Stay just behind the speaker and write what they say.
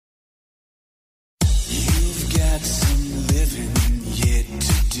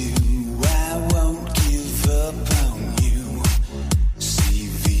do, I won't give up on you. See,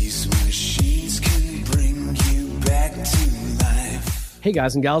 these machines can bring you back to life. Hey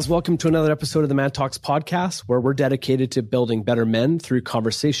guys and gals, welcome to another episode of the Man Talks podcast, where we're dedicated to building better men through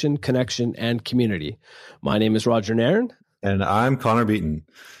conversation, connection, and community. My name is Roger Nairn. And I'm Connor Beaton.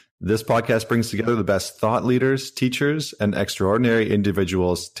 This podcast brings together the best thought leaders, teachers, and extraordinary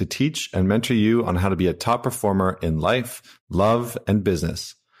individuals to teach and mentor you on how to be a top performer in life, love, and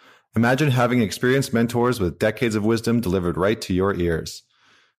business. Imagine having experienced mentors with decades of wisdom delivered right to your ears.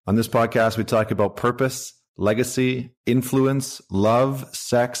 On this podcast, we talk about purpose, legacy, influence, love,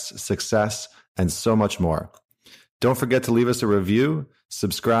 sex, success, and so much more. Don't forget to leave us a review,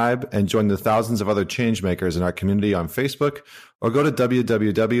 subscribe, and join the thousands of other change makers in our community on Facebook, or go to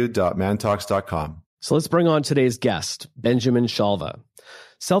www.mantalks.com. So let's bring on today's guest, Benjamin Shalva.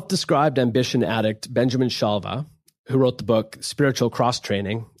 Self-described ambition addict Benjamin Shalva, who wrote the book Spiritual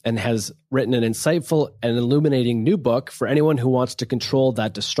Cross-Training and has written an insightful and illuminating new book for anyone who wants to control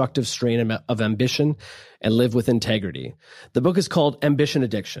that destructive strain of ambition and live with integrity. The book is called Ambition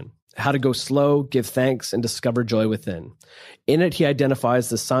Addiction: How to Go Slow, Give Thanks, and Discover Joy Within. In it, he identifies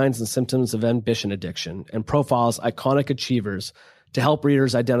the signs and symptoms of ambition addiction and profiles iconic achievers to help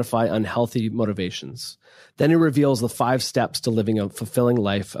readers identify unhealthy motivations. Then he reveals the 5 steps to living a fulfilling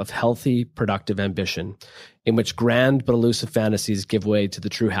life of healthy, productive ambition, in which grand but elusive fantasies give way to the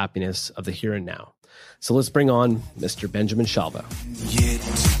true happiness of the here and now. So let's bring on Mr. Benjamin Shalva. Yet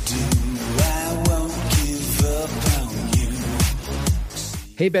to do, I won't give up on you.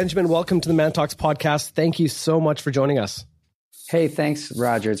 Hey, Benjamin, welcome to the Man Talks podcast. Thank you so much for joining us. Hey, thanks,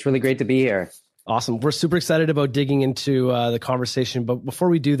 Roger. It's really great to be here. Awesome. We're super excited about digging into the conversation. But before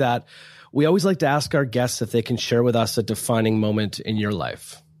we do that, we always like to ask our guests if they can share with us a defining moment in your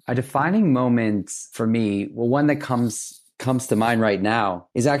life. A defining moment for me, well, one that comes to mind right now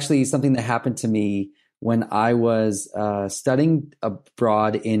is actually something that happened to me when I was studying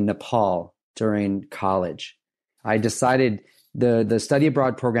abroad in Nepal during college. I decided the study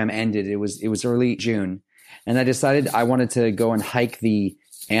abroad program ended. It was early June, and I decided I wanted to go and hike the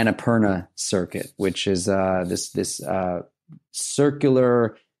Annapurna circuit, which is this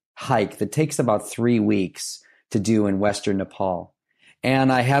circular hike that takes about 3 weeks to do in Western Nepal.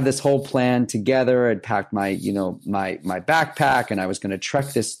 And I had this whole plan together. I'd packed my backpack, and I was going to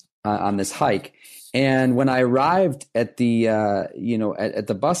trek this on this hike. And when I arrived at the at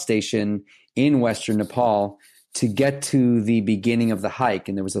the bus station in Western Nepal to get to the beginning of the hike,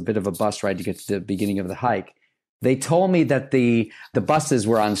 and there was a bit of a bus ride to get to the beginning of the hike, they told me that the buses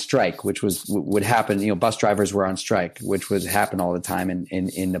were on strike, which would happen. Bus drivers were on strike, which would happen all the time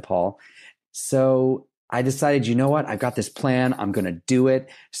in Nepal. So I decided, you know what? I've got this plan. I'm going to do it.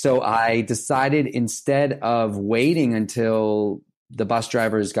 So I decided, instead of waiting until the bus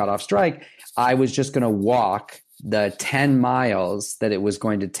drivers got off strike, I was just going to walk the 10 miles that it was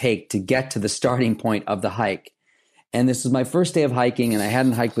going to take to get to the starting point of the hike. And this was my first day of hiking, and I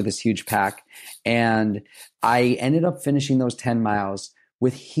hadn't hiked with this huge pack. And I ended up finishing those 10 miles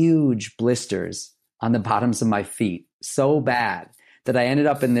with huge blisters on the bottoms of my feet, so bad that I ended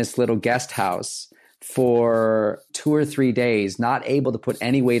up in this little guest house for 2 or 3 days, not able to put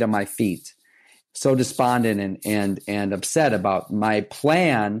any weight on my feet. So despondent and upset about my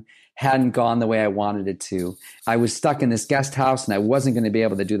plan hadn't gone the way I wanted it to. I was stuck in this guest house, and I wasn't going to be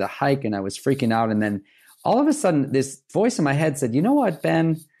able to do the hike, and I was freaking out. And then all of a sudden, this voice in my head said, you know what,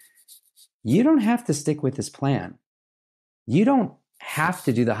 Ben? You don't have to stick with this plan. You don't have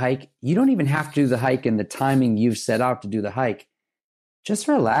to do the hike. You don't even have to do the hike in the timing you've set out to do the hike. Just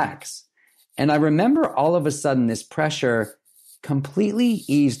relax. And I remember all of a sudden this pressure completely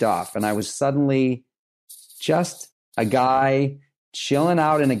eased off, and I was suddenly just a guy chilling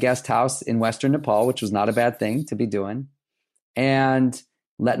out in a guest house in Western Nepal, which was not a bad thing to be doing, and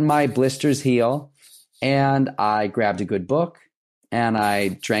letting my blisters heal. And I grabbed a good book, and I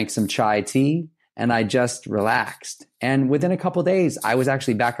drank some chai tea, and I just relaxed. And within a couple of days, I was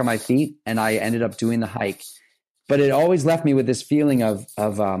actually back on my feet, and I ended up doing the hike. But it always left me with this feeling of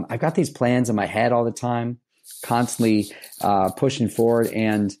I've got these plans in my head all the time, constantly pushing forward.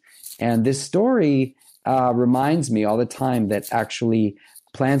 And this story reminds me all the time that actually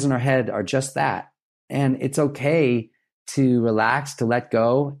plans in our head are just that. And it's okay to relax, to let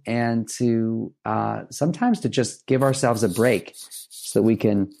go, and to sometimes to just give ourselves a break so that we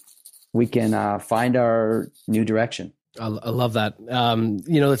can find our new direction. I love that.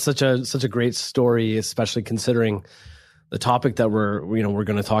 It's such a great story, especially considering the topic that we're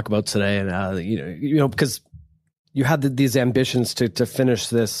going to talk about today. And because you had these ambitions to finish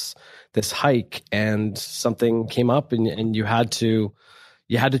this hike, and something came up, and you had to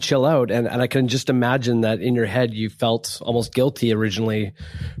you had to chill out. And I can just imagine that in your head, you felt almost guilty originally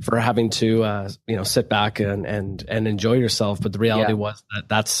for having to, sit back and enjoy yourself. But the reality was that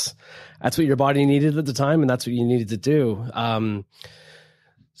that's what your body needed at the time. And that's what you needed to do.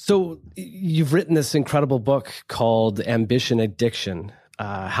 So you've written this incredible book called Ambition Addiction,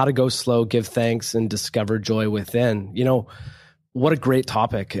 How to Go Slow, Give Thanks, and Discover Joy Within. What a great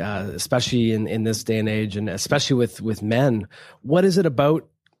topic, especially in this day and age, and especially with men. What is it about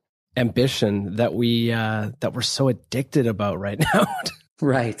ambition that we're so addicted about right now?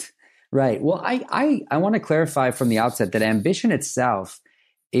 Right. Well, I want to clarify from the outset that ambition itself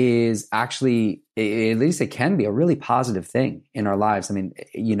is actually, at least it can be, a really positive thing in our lives. I mean,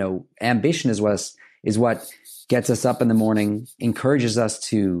 ambition is what gets us up in the morning, encourages us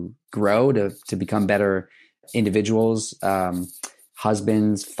to grow, to become better individuals,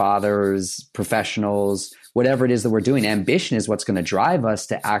 husbands, fathers, professionals, whatever it is that we're doing. Ambition is what's going to drive us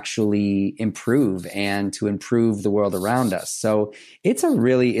to actually improve and to improve the world around us. So it's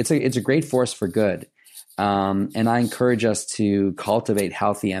a great force for good. And I encourage us to cultivate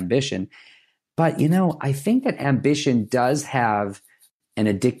healthy ambition. But, I think that ambition does have an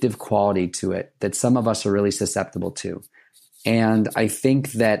addictive quality to it that some of us are really susceptible to. And I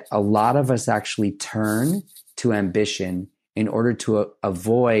think that a lot of us actually turn to ambition in order to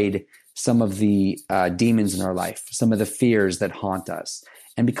avoid some of the demons in our life, some of the fears that haunt us.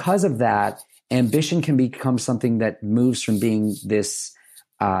 And because of that, ambition can become something that moves from being this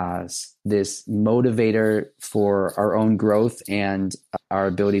motivator for our own growth and our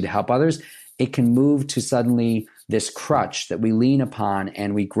ability to help others. It can move to suddenly this crutch that we lean upon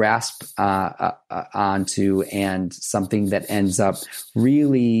and we grasp onto, and something that ends up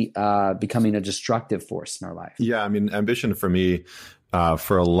really becoming a destructive force in our life. Yeah, I mean, ambition for me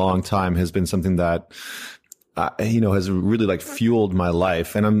for a long time has been something that has really fueled my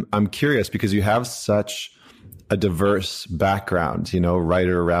life. And I'm curious because you have such a diverse background,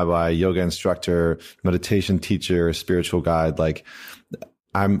 writer, rabbi, yoga instructor, meditation teacher, spiritual guide.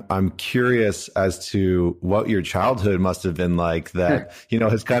 I'm curious as to what your childhood must have been like that,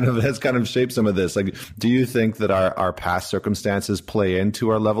 has kind of shaped some of this. Do you think that our past circumstances play into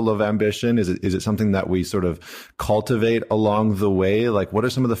our level of ambition? Is it something that we sort of cultivate along the way? What are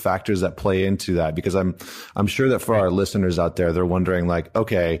some of the factors that play into that? Because I'm sure that for our listeners out there, they're wondering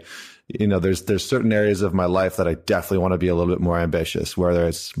okay, there's certain areas of my life that I definitely want to be a little bit more ambitious, whether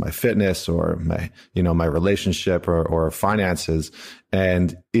it's my fitness or my relationship or finances.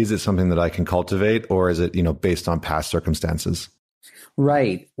 And is it something that I can cultivate, or is it, based on past circumstances?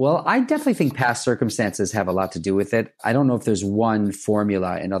 Right. Well, I definitely think past circumstances have a lot to do with it. I don't know if there's one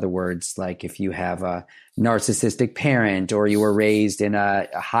formula. In other words, if you have a narcissistic parent, or you were raised in a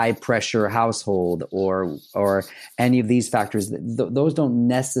high pressure household, or any of these factors, those don't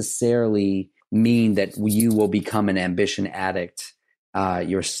necessarily mean that you will become an ambition addict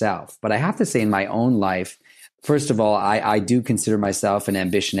yourself. But I have to say, in my own life, first of all, I do consider myself an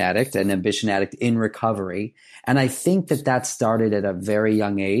ambition addict in recovery. And I think that started at a very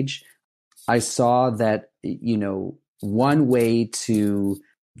young age. I saw that, one way to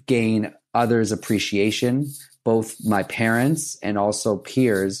gain others' appreciation, both my parents and also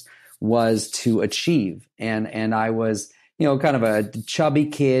peers, was to achieve. And I was, kind of a chubby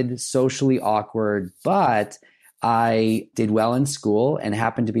kid, socially awkward, but I did well in school and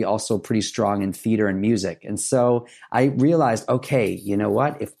happened to be also pretty strong in theater and music. And so I realized, okay, you know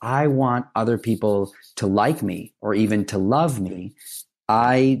what? If I want other people to like me or even to love me,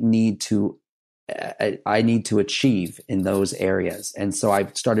 I need to achieve in those areas. And so I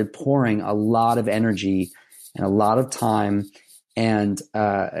started pouring a lot of energy and a lot of time and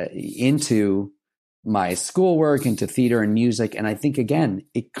into my schoolwork, into theater and music. And I think, again,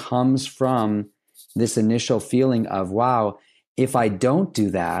 it comes from this initial feeling of, wow, if I don't do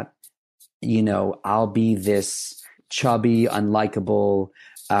that, I'll be this chubby, unlikable,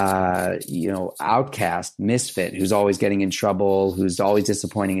 outcast, misfit who's always getting in trouble, who's always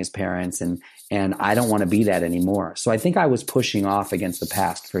disappointing his parents. And I don't want to be that anymore. So I think I was pushing off against the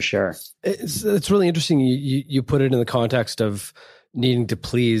past for sure. It's really interesting. You put it in the context of needing to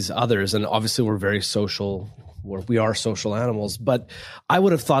please others. And obviously we're very social, we are social animals, but I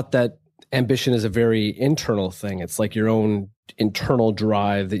would have thought that ambition is a very internal thing. It's like your own internal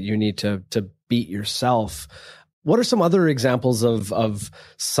drive that you need to beat yourself. What are some other examples of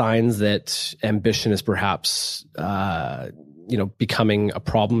signs that ambition is perhaps, becoming a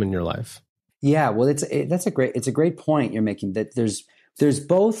problem in your life? Yeah, well, it's a great point you're making, that there's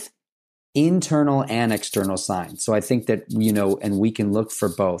both internal and external signs. So I think that, and we can look for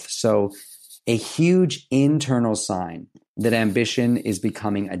both. So a huge internal sign that ambition is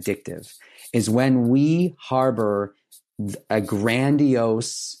becoming addictive is when we harbor a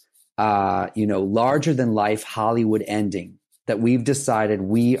grandiose, larger than life Hollywood ending that we've decided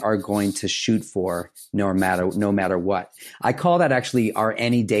we are going to shoot for no matter what. I call that actually our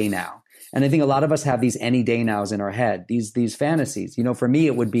any day now. And I think a lot of us have these any day nows in our head, these fantasies. For me,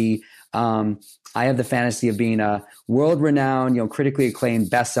 it would be, I have the fantasy of being a world-renowned, critically acclaimed,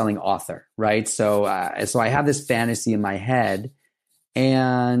 best-selling author, right? So I have this fantasy in my head,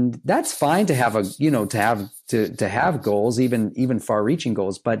 and that's fine to have to have goals, even far-reaching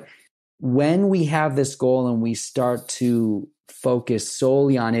goals. But when we have this goal and we start to focus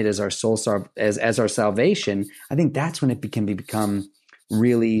solely on it as our as our salvation, I think that's when it can become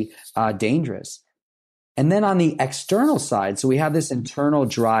really dangerous. And then on the external side, so we have this internal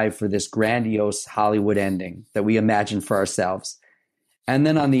drive for this grandiose Hollywood ending that we imagine for ourselves. And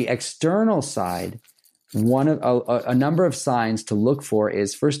then on the external side, a number of signs to look for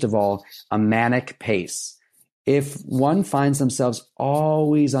is, first of all, a manic pace. If one finds themselves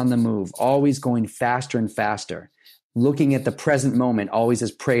always on the move, always going faster and faster, looking at the present moment always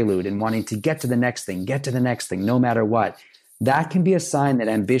as prelude and wanting to get to the next thing, no matter what, that can be a sign that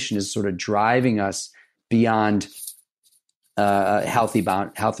ambition is sort of driving us beyond healthy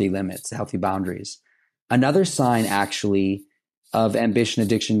limits, healthy boundaries. Another sign, actually, of ambition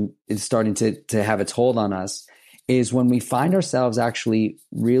addiction is starting to have its hold on us is when we find ourselves actually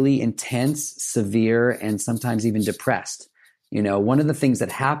really intense, severe, and sometimes even depressed. One of the things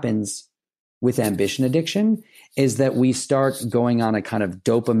that happens with ambition addiction is that we start going on a kind of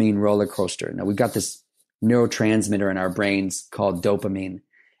dopamine roller coaster. Now, we've got this neurotransmitter in our brains called dopamine.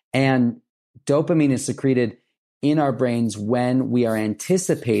 And dopamine is secreted in our brains when we are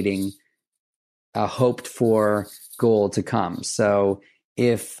anticipating a hoped for goal to come. So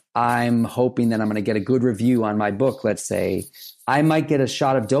if I'm hoping that I'm going to get a good review on my book, let's say, I might get a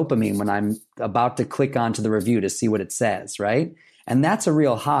shot of dopamine when I'm about to click onto the review to see what it says, right? And that's a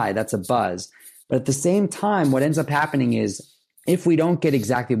real high, that's a buzz. But at the same time, what ends up happening is if we don't get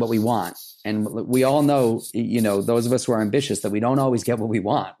exactly what we want, and we all know, those of us who are ambitious, that we don't always get what we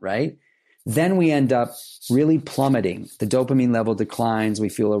want, right? Then we end up really plummeting. The dopamine level declines. We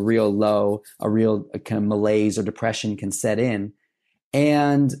feel a real low, a real kind of malaise or depression can set in.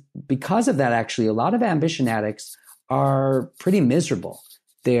 And because of that, actually, a lot of ambition addicts are pretty miserable.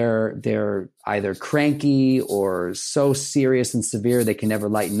 They're either cranky or so serious and severe they can never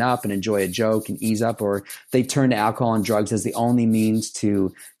lighten up and enjoy a joke and ease up, or they turn to alcohol and drugs as the only means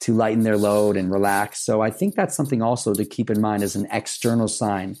to lighten their load and relax. So I think that's something also to keep in mind as an external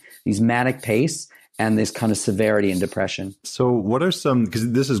sign, these manic pace and this kind of severity and depression. So what are some,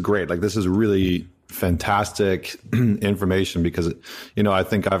 because this is great, like this is really fantastic information, because, I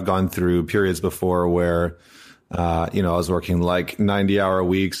think I've gone through periods before where I was working like 90-hour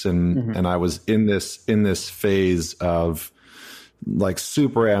weeks and I was in this phase of like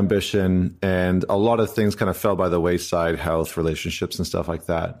super ambition, and a lot of things kind of fell by the wayside, health, relationships and stuff like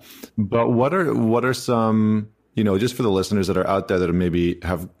that. But what are some, just for the listeners that are out there that maybe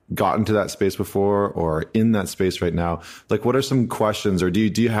have gotten to that space before or in that space right now, like what are some questions, or do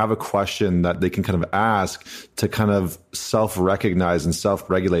you have a question that they can kind of ask to kind of self-recognize and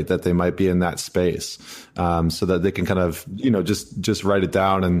self-regulate that they might be in that space, so that they can kind of, just write it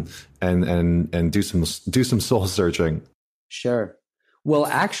down and do some soul searching? Sure. Well,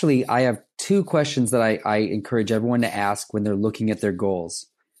 actually, I have two questions that I encourage everyone to ask when they're looking at their goals.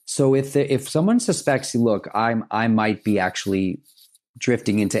 So if someone suspects, look, I might be actually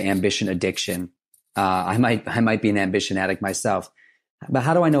drifting into ambition addiction, I might be an ambition addict myself, but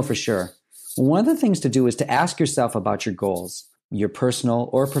how do I know for sure? Well, one of the things to do is to ask yourself about your goals, your personal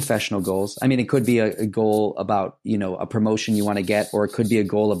or professional goals. I mean, it could be a goal about, a promotion you want to get, or it could be a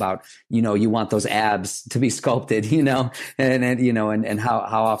goal about, you want those abs to be sculpted, and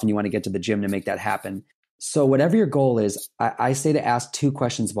how often you want to get to the gym to make that happen. So whatever your goal is, I say to ask two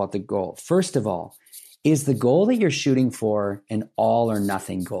questions about the goal. First of all, is the goal that you're shooting for an all or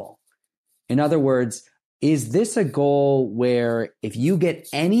nothing goal? In other words, is this a goal where if you get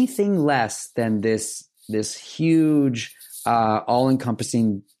anything less than this huge,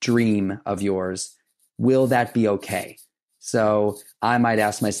 all-encompassing dream of yours, will that be okay? So I might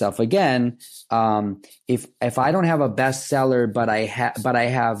ask myself again, if I don't have a bestseller, but I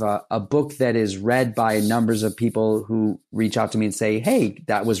have a book that is read by numbers of people who reach out to me and say, "Hey,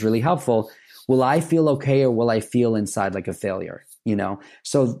 that was really helpful," will I feel okay, or will I feel inside like a failure?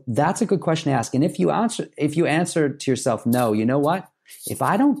 So that's a good question to ask. And if you answer to yourself, no, you know what? If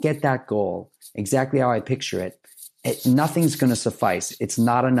I don't get that goal exactly how I picture it, nothing's going to suffice. It's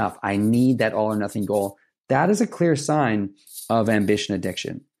not enough. I need that all or nothing goal. that is a clear sign of ambition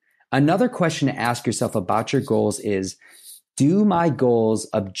addiction. Another question to ask yourself about your goals is, do my goals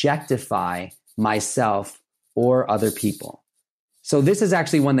objectify myself or other people? So this is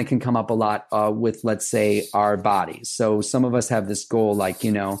actually one that can come up a lot with, let's say, our bodies. So some of us have this goal, like,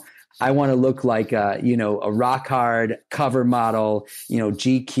 I want to look like a rock hard cover model,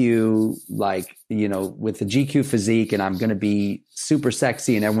 GQ, like, with the GQ physique, and I'm going to be super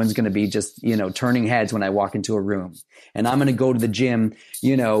sexy and everyone's going to be just, turning heads when I walk into a room. And I'm going to go to the gym,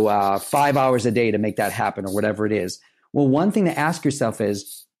 5 hours a day to make that happen, or whatever it is. Well, one thing to ask yourself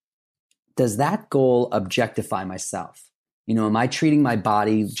is, does that goal objectify myself? Am I treating my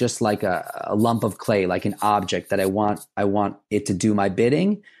body just like a lump of clay, like an object that I want it to do my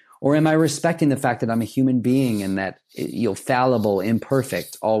bidding? Or am I respecting the fact that I'm a human being and that fallible,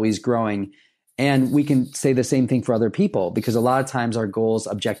 imperfect, always growing? And we can say the same thing for other people, because a lot of times our goals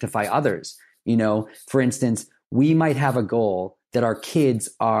objectify others. For instance, we might have a goal that our kids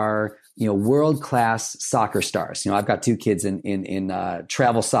are, world-class soccer stars. I've got 2 kids in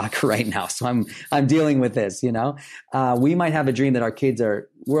travel soccer right now, so I'm dealing with this. We might have a dream that our kids are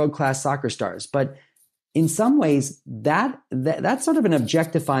world-class soccer stars, but in some ways, that's sort of an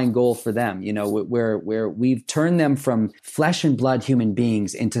objectifying goal for them, where we've turned them from flesh and blood human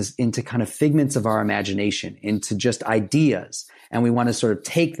beings into kind of figments of our imagination, into just ideas. And we want to sort of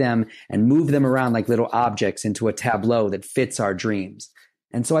take them and move them around like little objects into a tableau that fits our dreams.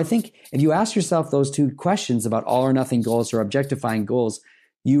 And so I think if you ask yourself those 2 questions about all or nothing goals or objectifying goals,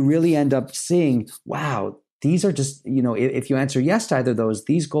 you really end up seeing, wow, these are just, if you answer yes to either of those,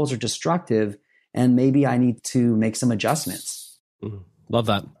 these goals are destructive. And maybe I need to make some adjustments. Love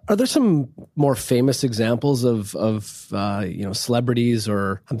that. Are there some more famous examples of celebrities,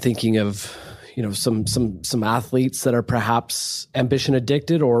 or I'm thinking of, some athletes that are perhaps ambition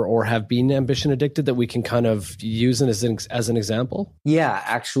addicted or have been ambition addicted that we can kind of use as an example? Yeah,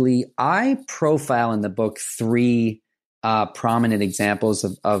 actually, I profile in the book 3 prominent examples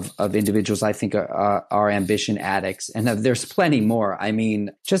of individuals I think are ambition addicts. And there's plenty more. I mean,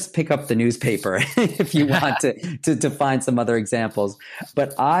 just pick up the newspaper if you want to find some other examples.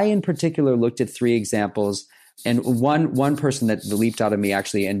 But I, in particular, looked at 3 examples. And one person that leaped out of me,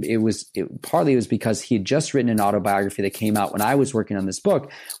 actually, and partly it was because he had just written an autobiography that came out when I was working on this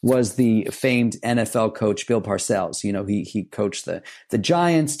book, was the famed NFL coach Bill Parcells. He coached the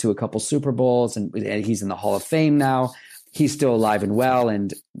Giants to a couple Super Bowls, and he's in the Hall of Fame now. He's still alive and well,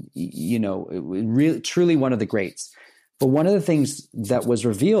 and really, truly one of the greats. But one of the things that was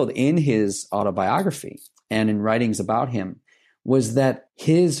revealed in his autobiography and in writings about him was that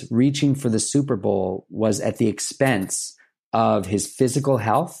his reaching for the Super Bowl was at the expense of his physical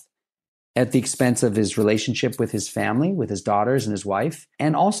health, at the expense of his relationship with his family, with his daughters and his wife,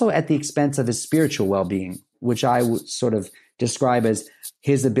 and also at the expense of his spiritual well-being, which I would sort of describe as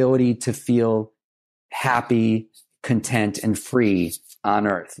his ability to feel happy, content, and free on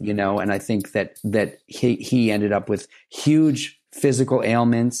earth, and I think that he ended up with huge physical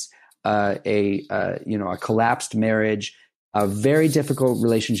ailments, a collapsed marriage, very difficult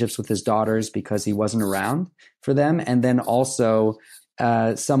relationships with his daughters because he wasn't around for them. And then also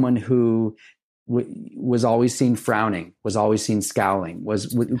someone who was always seen frowning, was always seen scowling,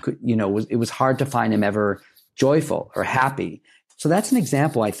 it was hard to find him ever joyful or happy. So that's an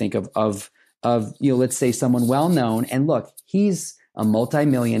example, I think, of let's say someone well-known. And look, he's a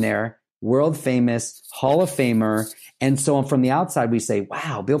multimillionaire, world famous, Hall of Famer. And so from the outside, we say,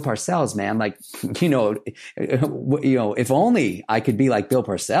 wow, Bill Parcells, man, like, if only I could be like Bill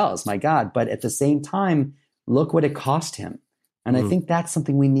Parcells, my God. But at the same time, look what it cost him. And I think that's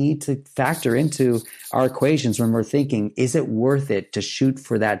something we need to factor into our equations when we're thinking, is it worth it to shoot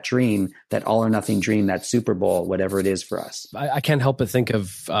for that dream, that all or nothing dream, that Super Bowl, whatever it is for us? I can't help but think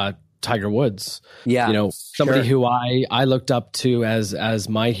of Tiger Woods. Yeah. Somebody who I looked up to as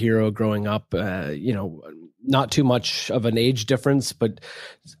my hero growing up, not too much of an age difference, but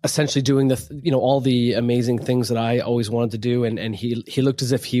essentially doing all the amazing things that I always wanted to do. And he looked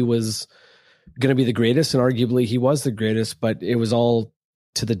as if he was going to be the greatest, and arguably he was the greatest, but it was all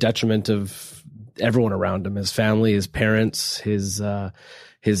to the detriment of everyone around him, his family, his parents, his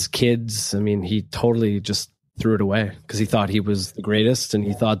kids. I mean, he totally just threw it away because he thought he was the greatest, and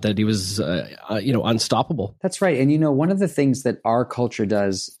he thought that he was, unstoppable. That's right. And, one of the things that our culture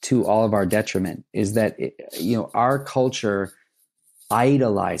does to all of our detriment is that, our culture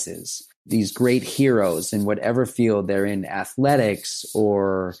idolizes these great heroes in whatever field they're in, athletics,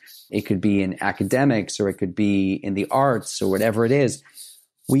 or it could be in academics, or it could be in the arts, or whatever it is.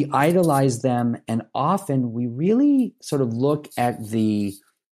 We idolize them, and often we really sort of look at the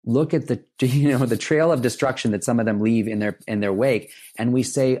look at the, the trail of destruction that some of them leave in their wake. And we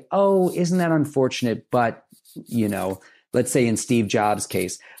say, oh, isn't that unfortunate? But, let's say in Steve Jobs'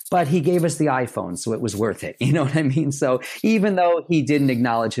 case, but he gave us the iPhone, so it was worth it. You know what I mean? So even though he didn't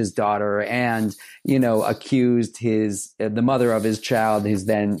acknowledge his daughter and, accused the mother of his child, his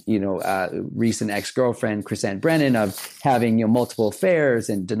then, recent ex-girlfriend, Chrisanne Brennan, of having, multiple affairs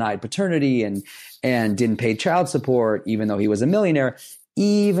and denied paternity and didn't pay child support, even though he was a millionaire.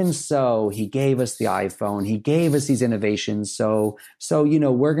 Even so, he gave us the iPhone. He gave us these innovations. So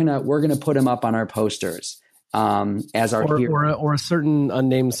we're gonna put him up on our posters as our hero. Or a certain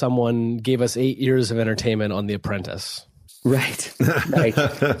unnamed someone gave us 8 years of entertainment on The Apprentice. Right.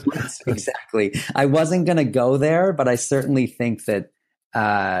 Yes, exactly. I wasn't going to go there, but I certainly think that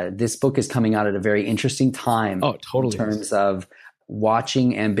this book is coming out at a very interesting time. Oh, totally. In terms of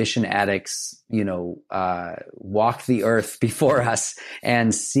watching ambition addicts, walk the earth before us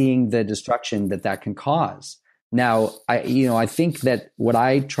and seeing the destruction that can cause. Now, I think that what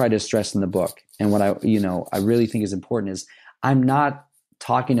I try to stress in the book and what I really think is important is I'm not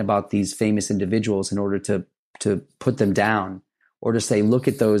talking about these famous individuals in order to put them down or to say, look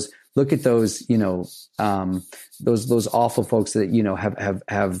at those, those awful folks that,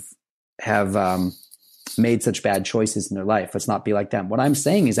 have made such bad choices in their life. Let's not be like them. What I'm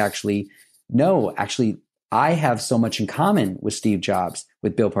saying is actually, I have so much in common with Steve Jobs,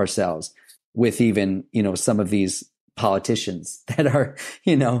 with Bill Parcells, with even, some of these politicians that are,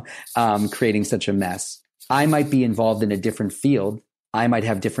 creating such a mess. I might be involved in a different field. I might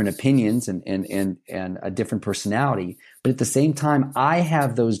have different opinions and a different personality, but at the same time, I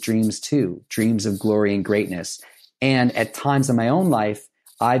have those dreams too, dreams of glory and greatness. And at times in my own life,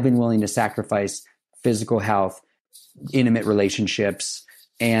 I've been willing to sacrifice physical health, intimate relationships,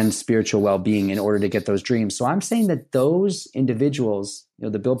 and spiritual well-being in order to get those dreams. So I'm saying that those individuals,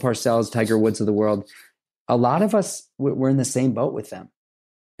 the Bill Parcells, Tiger Woods of the world, a lot of us, we're in the same boat with them.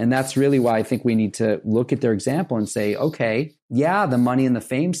 And that's really why I think we need to look at their example and say, okay, yeah, the money and the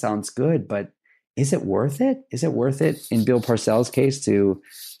fame sounds good, but is it worth it? Is it worth it in Bill Parcells' case to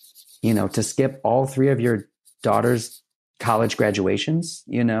skip all 3 of your daughter's college graduations,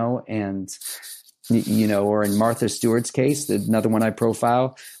 or in Martha Stewart's case, another one I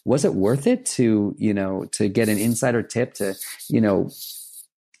profile, was it worth it to get an insider tip to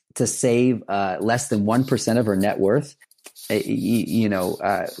save less than 1% of her net worth?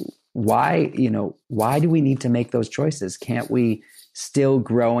 Why do we need to make those choices? Can't we still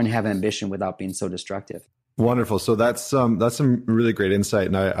grow and have ambition without being so destructive? Wonderful. So that's some really great insight.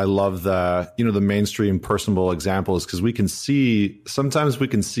 And I love the mainstream personable examples, because sometimes we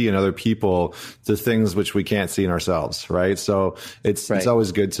can see in other people the things which we can't see in ourselves. Right. So it's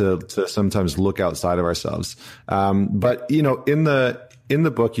always good to sometimes look outside of ourselves. But in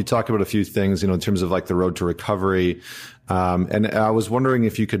the book, you talk about a few things, in terms of like the road to recovery. And I was wondering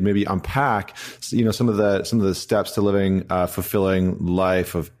if you could maybe unpack, some of the steps to living a fulfilling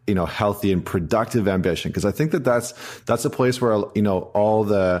life of, healthy and productive ambition. Because I think that's a place where,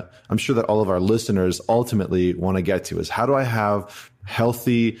 I'm sure that all of our listeners ultimately want to get to is, how do I have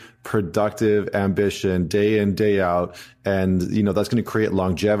healthy, productive ambition day in, day out? And, that's going to create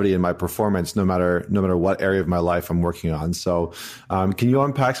longevity in my performance, no matter what area of my life I'm working on. So, can you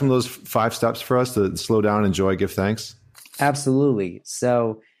unpack some of those 5 steps for us to slow down, enjoy, give thanks? Absolutely.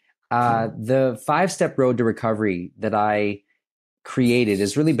 So the 5-step road to recovery that I created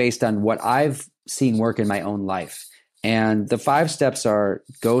is really based on what I've seen work in my own life. And the 5 steps are: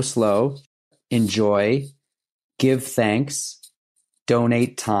 go slow, enjoy, give thanks,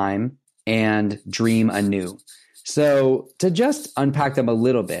 donate time, and dream anew. So to just unpack them a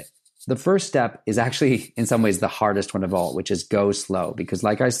little bit, the first step is actually in some ways the hardest one of all, which is go slow. Because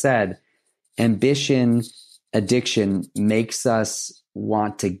like I said, ambition addiction makes us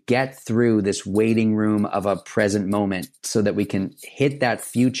want to get through this waiting room of a present moment so that we can hit that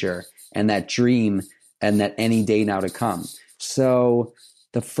future and that dream and that any day now to come. So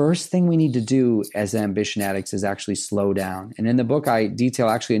the first thing we need to do as ambition addicts is actually slow down. And in the book, I detail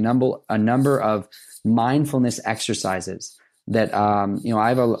actually a number of mindfulness exercises that, I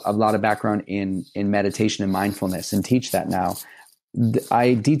have a lot of background in meditation and mindfulness and teach that now.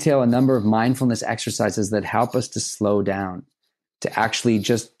 I detail a number of mindfulness exercises that help us to slow down, to actually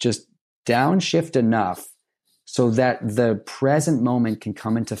just downshift enough so that the present moment can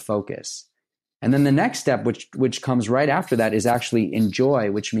come into focus. And then the next step, which comes right after that, is actually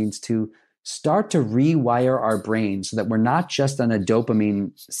enjoy, which means to start to rewire our brain so that we're not just on a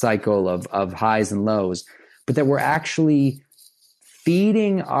dopamine cycle of highs and lows, but that we're actually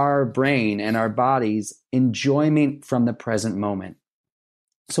feeding our brain and our bodies enjoyment from the present moment.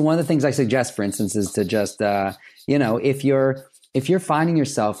 So one of the things I suggest, for instance, is to just, if you're finding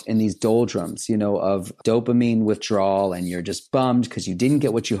yourself in these doldrums, of dopamine withdrawal, and you're just bummed because you didn't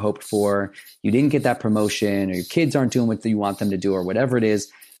get what you hoped for, you didn't get that promotion, or your kids aren't doing what you want them to do, or whatever it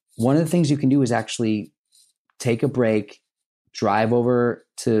is, one of the things you can do is actually take a break, drive over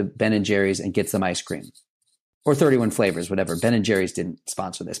to Ben & Jerry's and get some ice cream. Or 31 flavors, whatever. Ben & Jerry's didn't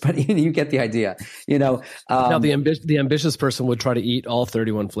sponsor this, but you get the idea. Now, the ambitious person would try to eat all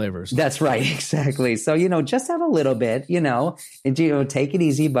 31 flavors. That's right, exactly. So, just have a little bit, and, take it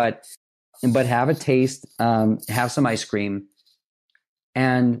easy, but have a taste, have some ice cream.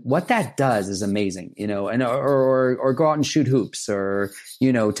 And what that does is amazing, and or go out and shoot hoops, or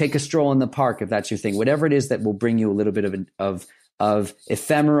take a stroll in the park if that's your thing. Whatever it is that will bring you a little bit of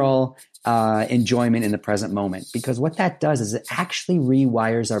ephemeral enjoyment in the present moment. Because what that does is it actually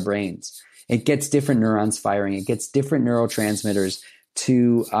rewires our brains. It gets different neurons firing. It gets different neurotransmitters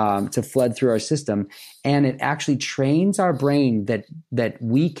to flood through our system, and it actually trains our brain that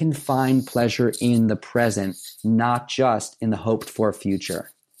we can find pleasure in the present, not just in the hoped for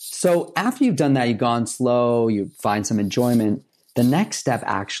future. So after you've done that, you've gone slow, you find some enjoyment. The next step,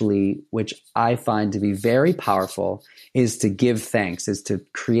 actually, which I find to be very powerful, is to give thanks, is to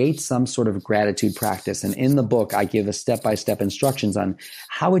create some sort of gratitude practice. And in the book, I give a step-by-step instructions on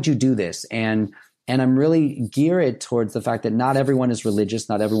how would you do this. And I'm really gear it towards the fact that not everyone is religious,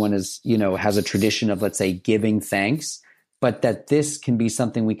 not everyone is, has a tradition of, let's say, giving thanks, but that this can be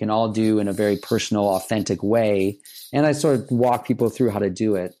something we can all do in a very personal, authentic way. And I sort of walk people through how to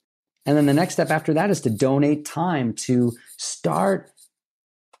do it. And then the next step after that is to donate time, to start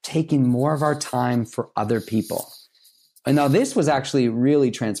taking more of our time for other people. And now this was actually really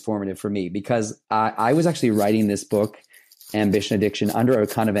transformative for me, because I was actually writing this book, Ambition Addiction, under a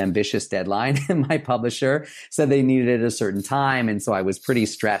kind of ambitious deadline. And my publisher said they needed it at a certain time. And so I was pretty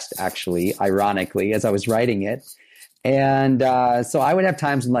stressed, actually, ironically, as I was writing it. And so I would have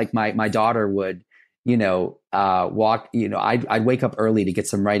times when, like, my daughter would, walk, I'd wake up early to get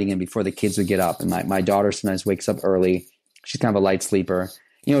some writing in before the kids would get up. And my daughter sometimes wakes up early. She's kind of a light sleeper.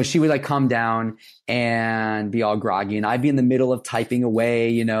 She would like come down and be all groggy, and I'd be in the middle of typing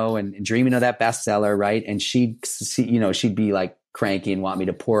away, and dreaming of that bestseller, right? And she'd be like cranky and want me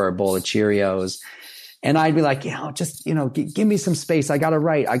to pour her a bowl of Cheerios. And I'd be like, just, give me some space. I got to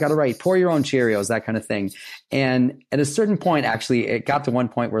write, pour your own Cheerios, that kind of thing. And at a certain point, actually, it got to one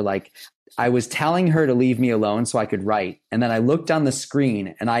point where, like, I was telling her to leave me alone so I could write. And then I looked on the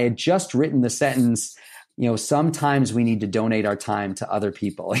screen and I had just written the sentence, sometimes we need to donate our time to other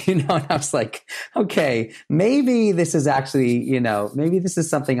people, and I was like, okay, maybe this is actually, maybe this is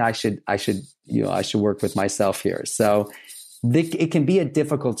something I should work with myself here. So it can be a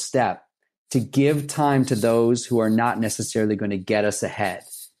difficult step to give time to those who are not necessarily going to get us ahead,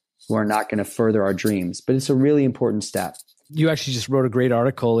 who are not going to further our dreams, but it's a really important step. You actually just wrote a great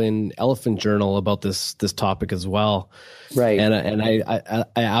article in Elephant Journal about this topic as well, right? And I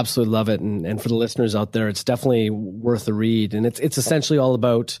absolutely love it. And for the listeners out there, it's definitely worth a read. And it's essentially all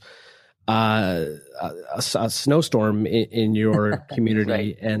about a snowstorm in your community,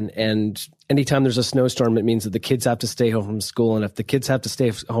 right. And anytime there's a snowstorm, it means that the kids have to stay home from school. And if the kids have to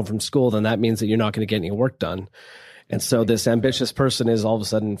stay home from school, then that means that you're not going to get any work done. And so this ambitious person is all of a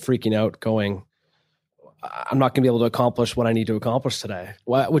sudden freaking out, going, I'm not going to be able to accomplish what I need to accomplish today,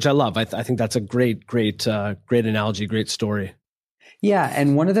 which I love. I think that's a great analogy, great story. Yeah.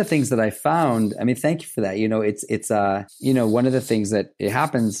 And one of the things that I found, thank you for that. It's one of the things that it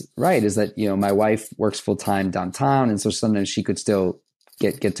happens, right, is that, my wife works full time downtown. And so sometimes she could still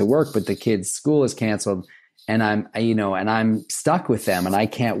get to work, but the kids' school is canceled. And I'm stuck with them and I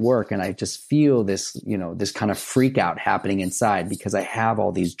can't work. And I just feel this, this kind of freak out happening inside because I have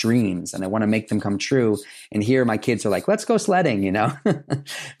all these dreams and I want to make them come true. And here my kids are like, let's go sledding,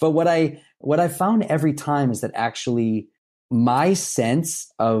 But what I found every time is that actually my sense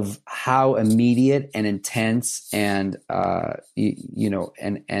of how immediate and intense and,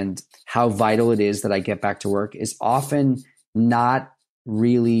 and how vital it is that I get back to work is often not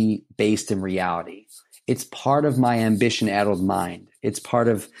really based in reality. It's part of my ambition-addled mind. It's part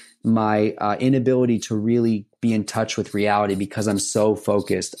of my inability to really be in touch with reality because I'm so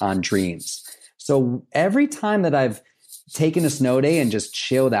focused on dreams. So every time that I've taken a snow day and just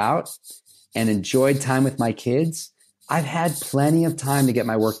chilled out and enjoyed time with my kids, I've had plenty of time to get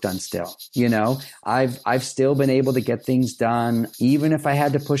my work done still. I've still been able to get things done. Even if I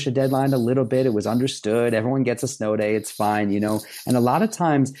had to push a deadline a little bit, it was understood. Everyone gets a snow day. It's fine, And a lot of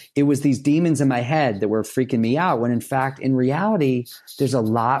times it was these demons in my head that were freaking me out when in fact, in reality, there's a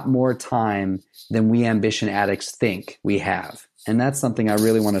lot more time than we ambition addicts think we have. And that's something I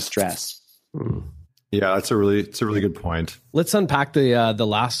really want to stress. Yeah, it's a really good point. Let's unpack the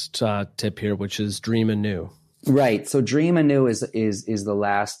last tip here, which is dream anew. Right. So dream anew is the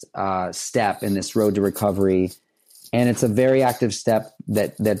last step in this road to recovery. And it's a very active step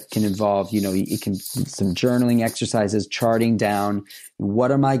that can involve, it can some journaling exercises, charting down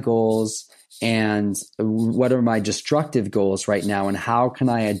what are my goals and what are my destructive goals right now, and how can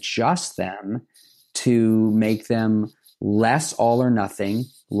I adjust them to make them less all or nothing,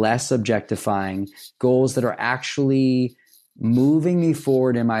 less objectifying, goals that are actually moving me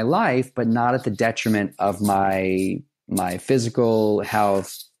forward in my life, but not at the detriment of my physical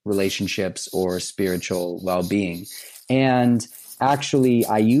health, relationships, or spiritual well-being. And actually,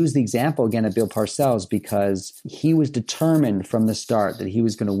 I use the example again of Bill Parcells because he was determined from the start that he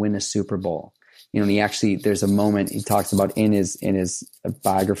was going to win a Super Bowl. There's a moment he talks about in his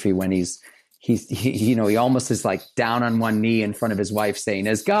biography when he almost is like down on one knee in front of his wife saying,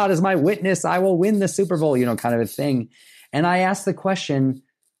 "As God is my witness, I will win the Super Bowl," kind of a thing. And I asked the question,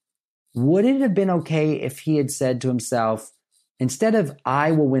 would it have been okay if he had said to himself, instead of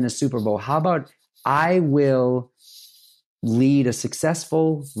 "I will win a Super Bowl," how about "I will lead a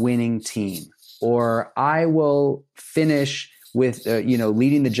successful winning team," or "I will finish with,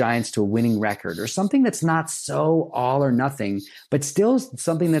 leading the Giants to a winning record," or something that's not so all or nothing, but still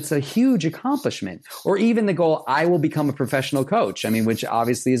something that's a huge accomplishment. Or even the goal, "I will become a professional coach," which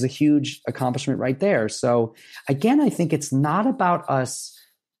obviously is a huge accomplishment right there. So again, I think it's not about us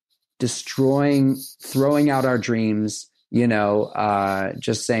throwing out our dreams,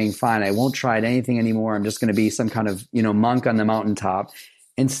 just saying, "Fine, I won't try anything anymore. I'm just going to be some kind of, monk on the mountaintop."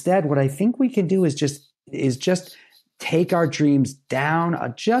 Instead, what I think we can do is just take our dreams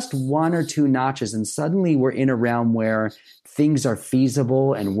down just one or two notches, and suddenly we're in a realm where things are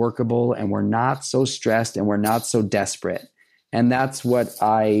feasible and workable, and we're not so stressed and we're not so desperate. And that's what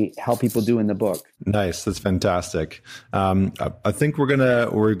I help people do in the book. Nice. That's fantastic. I think we're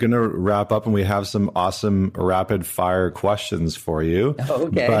gonna wrap up, and we have some awesome rapid fire questions for you. Oh,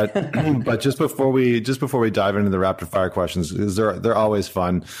 okay. But just before we dive into the rapid fire questions, because they're always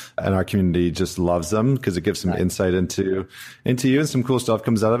fun, and our community just loves them because it gives some insight into you, and some cool stuff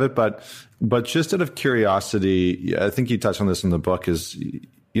comes out of it. But just out of curiosity, I think you touched on this in the book, is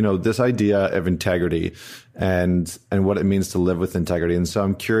this idea of integrity and what it means to live with integrity. And so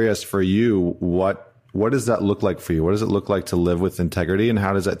I'm curious for you, what does that look like for you? What does it look like to live with integrity, and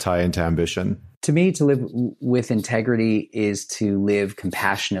how does that tie into ambition? To me, to live with integrity is to live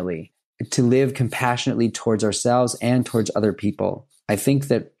compassionately towards ourselves and towards other people. I think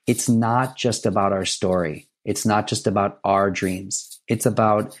that it's not just about our story. It's not just about our dreams. It's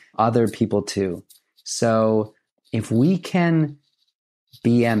about other people too. So if we can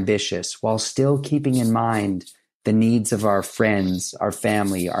be ambitious while still keeping in mind the needs of our friends, our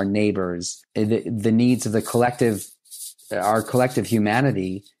family, our neighbors, the needs of our collective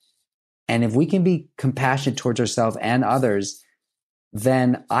humanity. And if we can be compassionate towards ourselves and others,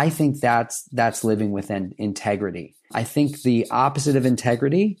 then I think that's living with integrity. I think the opposite of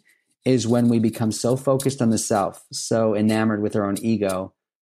integrity is when we become so focused on the self, so enamored with our own ego,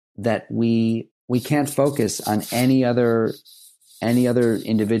 that we can't focus on any other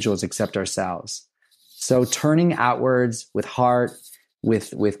individuals except ourselves. So turning outwards with heart,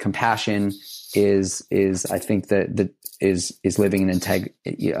 with compassion is I think that is living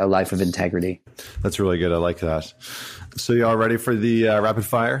a life of integrity. That's really good. I like that. So you all ready for the rapid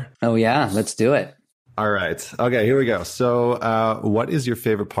fire? Oh yeah, let's do it. All right. Okay, here we go. So what is your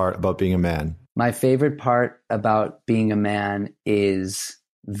favorite part about being a man? My favorite part about being a man is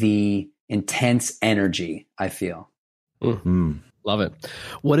the intense energy I feel. Mm-hmm. Love it.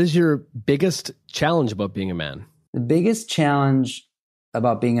 What is your biggest challenge about being a man? The biggest challenge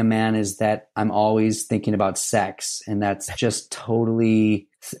about being a man is that I'm always thinking about sex. And that's just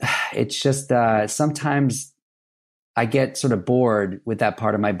sometimes I get sort of bored with that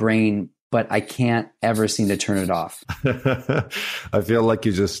part of my brain, but I can't ever seem to turn it off. I feel like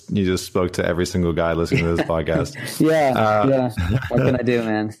you just spoke to every single guy listening to this podcast. Yeah. What can I do,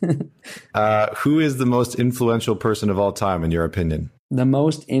 man? Who is the most influential person of all time, in your opinion? The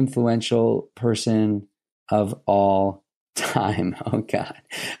most influential person of all time. Oh God.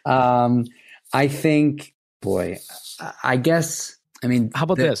 I think, I guess, how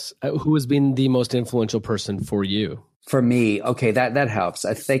about this? Who has been the most influential person for you? For me, okay, that helps.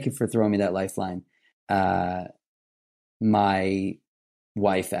 I thank you for throwing me that lifeline. My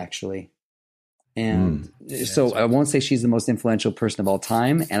wife, actually. And so I won't say she's the most influential person of all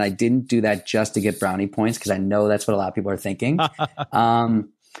time. And I didn't do that just to get brownie points, because I know that's what a lot of people are thinking.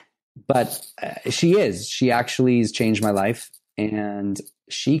 But she is. She actually has changed my life. and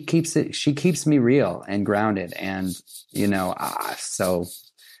she keeps me real and grounded. And, so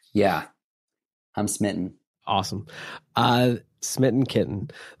yeah, I'm smitten. Awesome. Smitten kitten.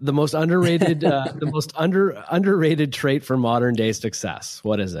 The most underrated, underrated trait for modern day success.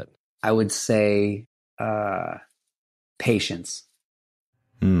 What is it? I would say patience.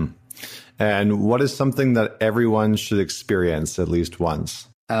 And what is something that everyone should experience at least once?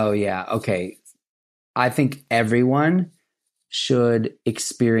 Oh, yeah. Okay. I think everyone should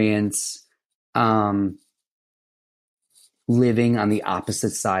experience living on the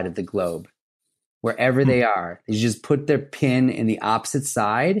opposite side of the globe. Wherever they are, they just put their pin in the opposite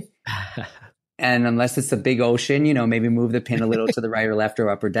side. And unless it's a big ocean, maybe move the pin a little to the right or left or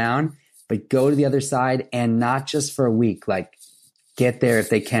up or down, but go to the other side, and not just for a week, like get there if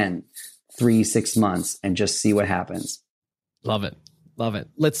they can, 3-6 months, and just see what happens. Love it. Love it.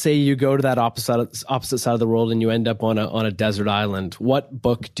 Let's say you go to that opposite side of the world and you end up on a desert island. What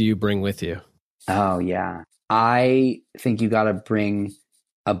book do you bring with you? Oh, yeah. I think you got to bring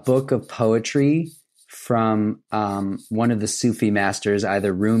a book of poetry from one of the Sufi masters,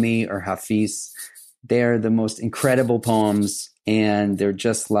 either Rumi or Hafiz. They're the most incredible poems, and they're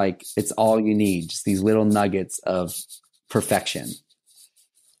just like, it's all you need, just these little nuggets of perfection.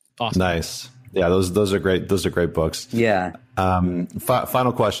 Awesome. Nice. Yeah, those are great. Those are great books. Yeah.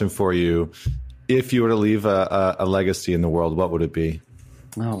 Final question for you. If you were to leave a legacy in the world, what would it be?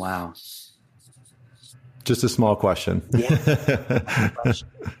 Oh, wow. Just a small question. Yeah.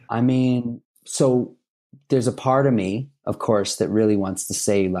 I mean, so there's a part of me, of course, that really wants to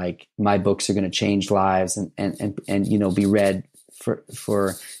say, like, my books are going to change lives and be read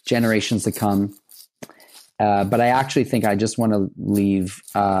for generations to come. But I actually think I just want to leave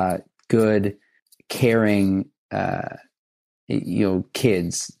good, caring,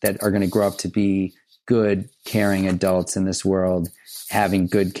 kids that are going to grow up to be good, caring adults in this world, having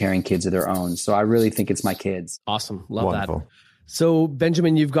good, caring kids of their own. So I really think it's my kids. Awesome. Love Wonderful. that. So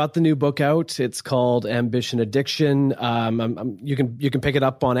Benjamin, you've got the new book out. It's called Ambition Addiction. You can pick it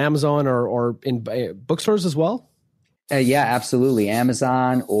up on Amazon or in bookstores as well. Yeah, absolutely.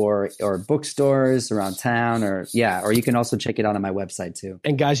 Amazon or bookstores around town, or you can also check it out on my website too.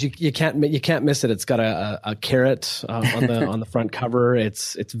 And guys, you can't miss it. It's got a carrot on the front cover.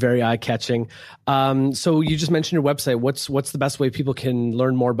 It's very eye catching. So you just mentioned your website. What's the best way people can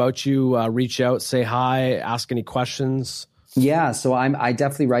learn more about you? Reach out, say hi, ask any questions. Yeah, so I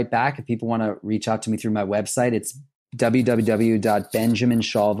definitely write back if people want to reach out to me through my website. It's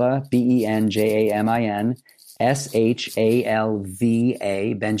www.benjaminshalva, BenjaminShalva,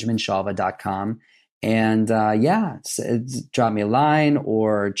 BenjaminShalva.com. And drop me a line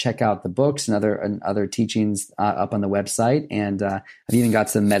or check out the books and other teachings up on the website. And I've even got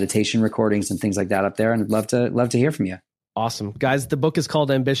some meditation recordings and things like that up there. And I'd love to hear from you. Awesome. Guys, the book is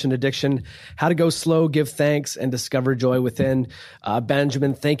called Ambition Addiction, How to Go Slow, Give Thanks, and Discover Joy Within.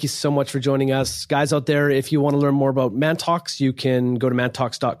 Benjamin, thank you so much for joining us. Guys out there, if you want to learn more about Man Talks, you can go to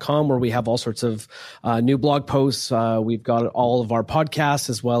mantalks.com, where we have all sorts of new blog posts. We've got all of our podcasts,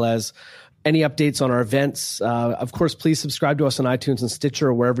 as well as any updates on our events. Of course, please subscribe to us on iTunes and Stitcher,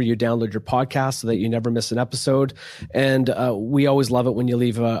 or wherever you download your podcast, so that you never miss an episode. And we always love it when you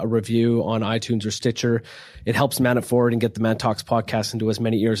leave a review on iTunes or Stitcher. It helps Man It Forward and get the Man Talks podcast into as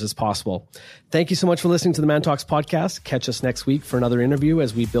many ears as possible. Thank you so much for listening to the Man Talks podcast. Catch us next week for another interview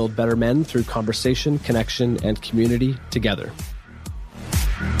as we build better men through conversation, connection, and community together.